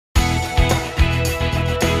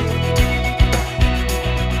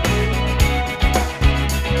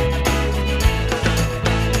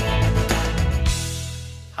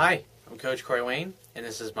Coach Corey Wayne, and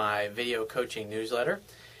this is my video coaching newsletter.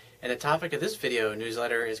 And the topic of this video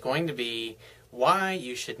newsletter is going to be why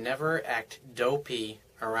you should never act dopey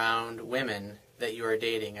around women that you are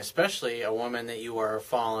dating, especially a woman that you are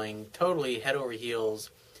falling totally head over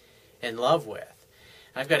heels in love with.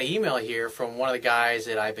 I've got an email here from one of the guys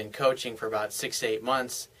that I've been coaching for about 6 to 8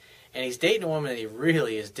 months, and he's dating a woman that he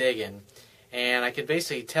really is digging. And I could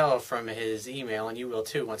basically tell from his email, and you will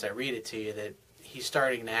too once I read it to you, that he's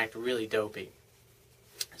starting to act really dopey.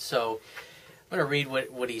 So I'm going to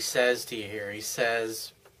read what he says to you here. He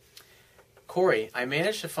says, Corey, I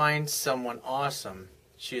managed to find someone awesome.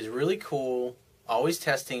 She is really cool, always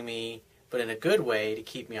testing me, but in a good way to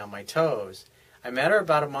keep me on my toes. I met her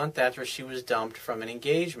about a month after she was dumped from an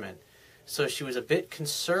engagement, so she was a bit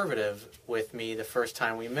conservative with me the first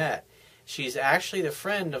time we met. She's actually the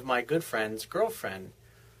friend of my good friend's girlfriend.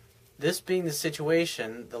 This being the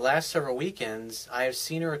situation, the last several weekends, I have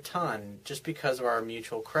seen her a ton just because of our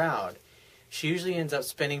mutual crowd. She usually ends up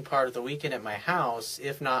spending part of the weekend at my house,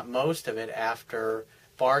 if not most of it after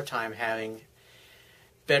bar time having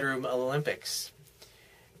bedroom Olympics.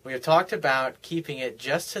 We have talked about keeping it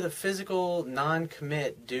just to the physical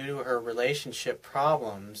non-commit due to her relationship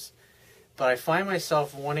problems, but I find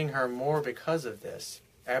myself wanting her more because of this.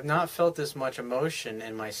 I have not felt this much emotion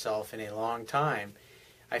in myself in a long time.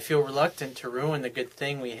 I feel reluctant to ruin the good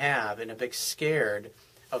thing we have and a bit scared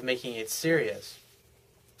of making it serious.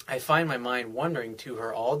 I find my mind wandering to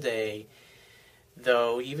her all day,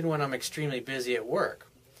 though, even when I'm extremely busy at work.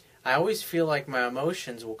 I always feel like my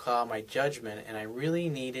emotions will cloud my judgment, and I really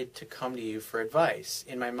needed to come to you for advice.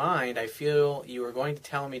 In my mind, I feel you are going to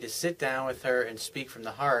tell me to sit down with her and speak from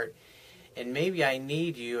the heart, and maybe I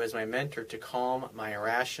need you as my mentor to calm my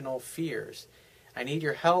irrational fears. I need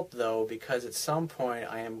your help, though, because at some point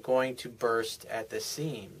I am going to burst at the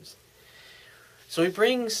seams. So he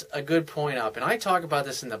brings a good point up, and I talk about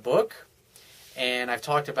this in the book, and I've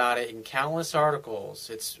talked about it in countless articles.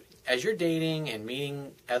 It's as you're dating and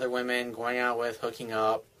meeting other women, going out with, hooking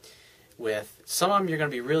up with, some of them you're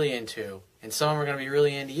going to be really into, and some of them are going to be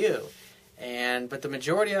really into you. But the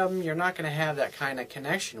majority of them you're not going to have that kind of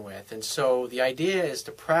connection with. And so the idea is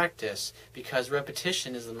to practice, because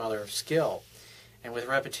repetition is the mother of skill. And with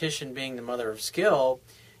repetition being the mother of skill,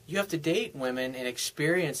 you have to date women and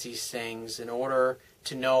experience these things in order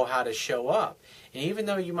to know how to show up. And even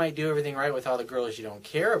though you might do everything right with all the girls you don't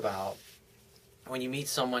care about, when you meet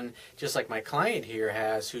someone just like my client here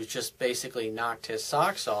has, who's just basically knocked his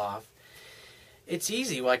socks off, it's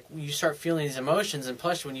easy. Like, you start feeling these emotions, and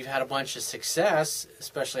plus when you've had a bunch of success,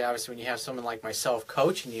 especially obviously when you have someone like myself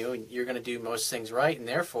coaching you, and you're going to do most things right, and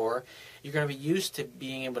therefore you're going to be used to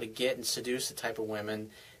being able to get and seduce the type of women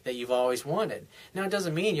that you've always wanted. Now, it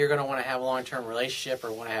doesn't mean you're going to want to have a long-term relationship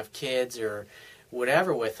or want to have kids or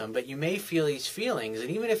whatever with them, but you may feel these feelings, and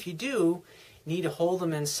even if you do, you need to hold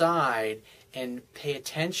them inside and pay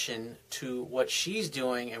attention to what she's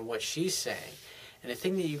doing and what she's saying. And the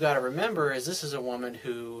thing that you got to remember is this is a woman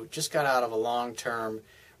who just got out of a long-term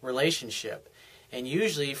relationship. And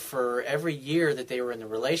usually for every year that they were in the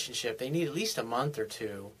relationship, they need at least a month or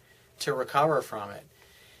two to recover from it.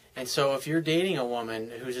 And so if you're dating a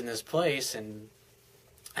woman who's in this place, and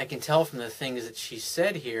I can tell from the things that she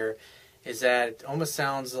said here, is that it almost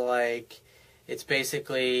sounds like it's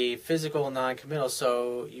basically physical non-committal.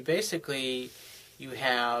 So you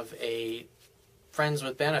have a friends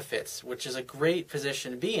with benefits, which is a great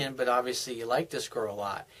position to be in, but obviously you like this girl a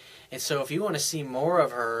lot. And so if you want to see more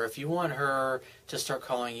of her, if you want her to start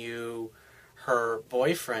calling you her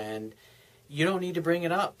boyfriend, you don't need to bring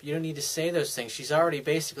it up. You don't need to say those things. She's already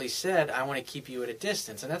basically said, I want to keep you at a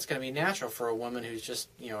distance. And that's going to be natural for a woman who's just,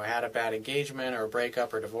 had a bad engagement or a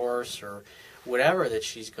breakup or divorce or whatever that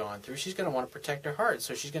she's gone through. She's going to want to protect her heart.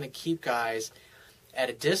 So she's going to keep guys at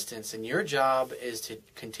a distance. And your job is to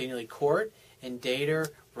continually court and date her,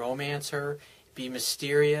 romance her, be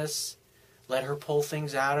mysterious, let her pull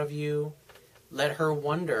things out of you, let her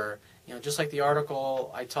wonder. Just like the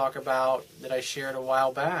article I talk about that I shared a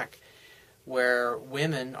while back, where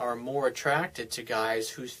women are more attracted to guys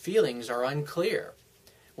whose feelings are unclear.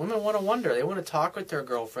 Women want to wonder. They want to talk with their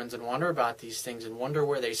girlfriends and wonder about these things and wonder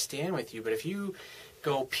where they stand with you. But if you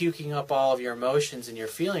go puking up all of your emotions and your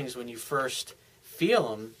feelings when you first feel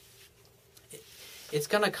them, it's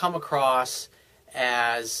going to come across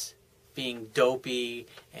as being dopey,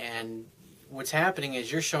 and what's happening is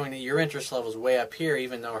you're showing that your interest level is way up here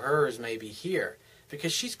even though hers may be here,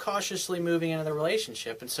 because she's cautiously moving into the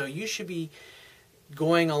relationship. And so you should be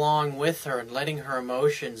going along with her and letting her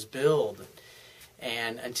emotions build.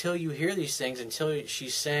 And until you hear these things, until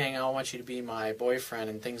she's saying, I want you to be my boyfriend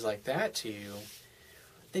and things like that to you,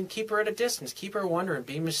 then keep her at a distance. Keep her wondering.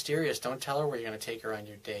 Be mysterious. Don't tell her where you're going to take her on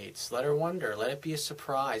your dates. Let her wonder. Let it be a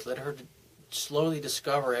surprise. Let her slowly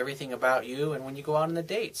discover everything about you. And when you go out on the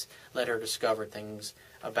dates, let her discover things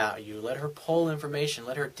about you. Let her pull information.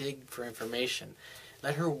 Let her dig for information.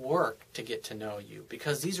 Let her work to get to know you.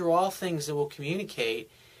 Because these are all things that will communicate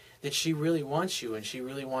that she really wants you and she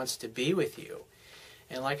really wants to be with you.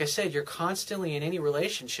 And like I said, you're constantly in any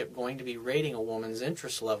relationship going to be rating a woman's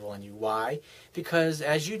interest level in you. Why? Because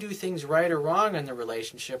as you do things right or wrong in the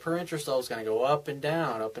relationship, her interest level is going to go up and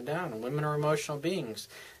down, up and down. And women are emotional beings.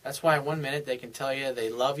 That's why 1 minute they can tell you they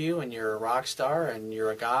love you and you're a rock star and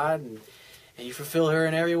you're a god and you fulfill her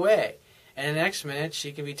in every way. And the next minute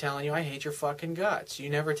she can be telling you, I hate your fucking guts. You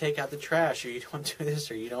never take out the trash, or you don't do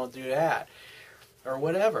this, or you don't do that, or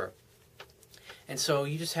whatever. And so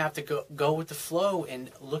you just have to go with the flow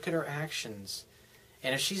and look at her actions.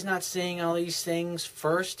 And if she's not saying all these things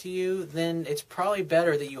first to you, then it's probably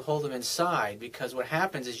better that you hold them inside, because what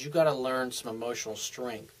happens is you got to learn some emotional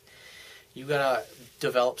strength. You got to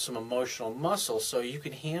develop some emotional muscle so you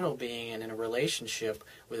can handle being in a relationship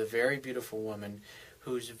with a very beautiful woman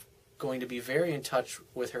who's going to be very in touch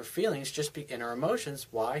with her feelings and her emotions.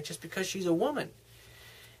 Why? Just because she's a woman.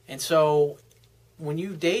 And so when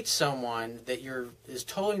you date someone that is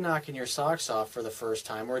totally knocking your socks off for the first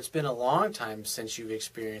time, or it's been a long time since you've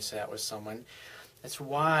experienced that with someone, that's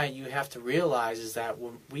why you have to realize is that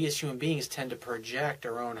when we as human beings tend to project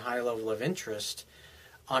our own high level of interest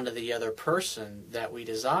onto the other person that we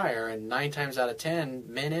desire, and 9 times out of 10,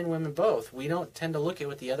 men and women both, we don't tend to look at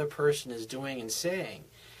what the other person is doing and saying.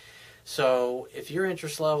 So if your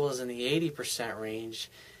interest level is in the 80% range,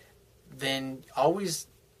 then always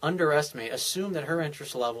assume that her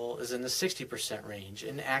interest level is in the 60% range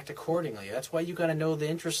and act accordingly. That's why you got to know the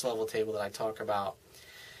interest level table that I talk about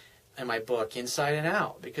in my book, Inside and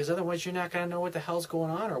Out, because otherwise you're not going to know what the hell's going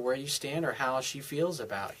on or where you stand or how she feels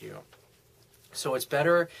about you. So it's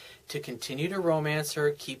better to continue to romance her,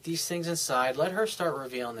 keep these things inside, let her start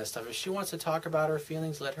revealing this stuff. If she wants to talk about her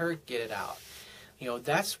feelings, let her get it out.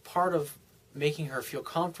 That's part of making her feel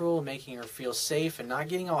comfortable, making her feel safe, and not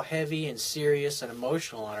getting all heavy and serious and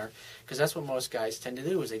emotional on her, because that's what most guys tend to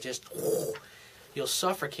do, is you'll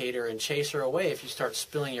suffocate her and chase her away if you start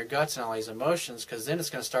spilling your guts and all these emotions, because then it's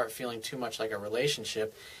going to start feeling too much like a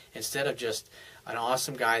relationship instead of just an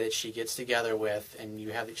awesome guy that she gets together with, and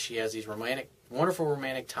she has these wonderful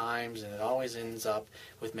romantic times, and it always ends up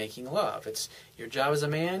with making love. Your job as a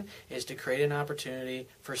man is to create an opportunity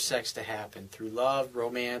for sex to happen through love,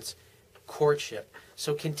 romance, courtship.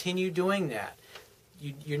 So continue doing that.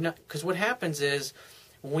 You're not, because what happens is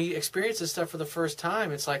when we experience this stuff for the first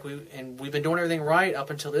time, it's like we've been doing everything right up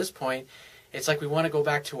until this point. It's like we want to go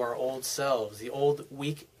back to our old selves, the old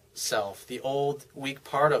weak self, the old weak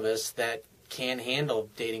part of us that can't handle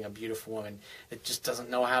dating a beautiful woman, that just doesn't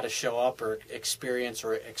know how to show up or experience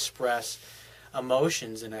or express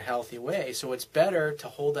emotions in a healthy way. So it's better to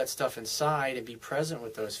hold that stuff inside and be present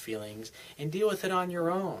with those feelings and deal with it on your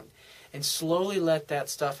own. And slowly let that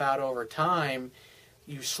stuff out over time.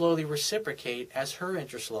 You slowly reciprocate as her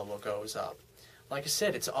interest level goes up. Like I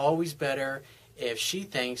said, it's always better if she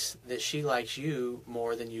thinks that she likes you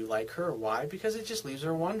more than you like her. Why? Because it just leaves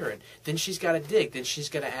her wondering. Then she's got to dig. Then she's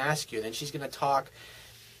going to ask you. Then she's going to talk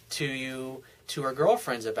to her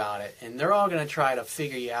girlfriends about it. And they're all going to try to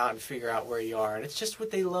figure you out and figure out where you are. And it's just what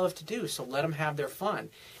they love to do. So let them have their fun.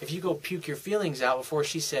 If you go puke your feelings out before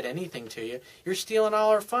she said anything to you, you're stealing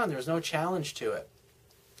all her fun. There's no challenge to it.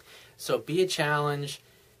 So be a challenge.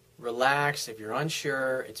 Relax. If you're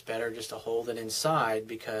unsure, it's better just to hold it inside,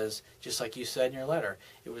 because just like you said in your letter,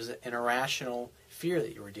 it was an irrational fear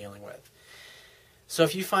that you were dealing with. So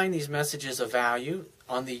if you find these messages of value,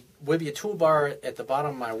 on the Wibiya toolbar at the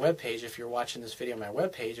bottom of my webpage, if you're watching this video on my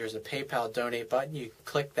webpage, there's a PayPal donate button. You can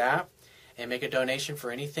click that and make a donation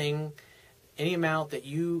for any amount that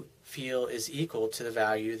you feel is equal to the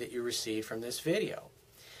value that you received from this video.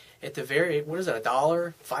 At the very, what is it,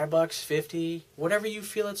 $1, $5, $50, whatever you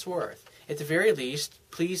feel it's worth. At the very least,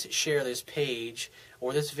 please share this page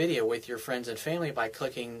or this video with your friends and family by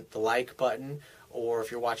clicking the like button, or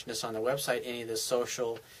if you're watching this on the website, any of the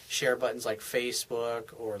social share buttons like Facebook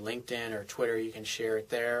or LinkedIn or Twitter, you can share it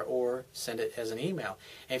there or send it as an email.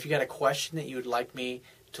 And if you got a question that you would like me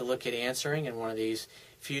to look at answering in one of these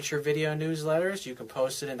future video newsletters, you can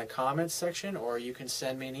post it in the comments section, or you can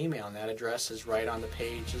send me an email, and that address is right on the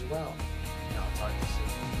page as well.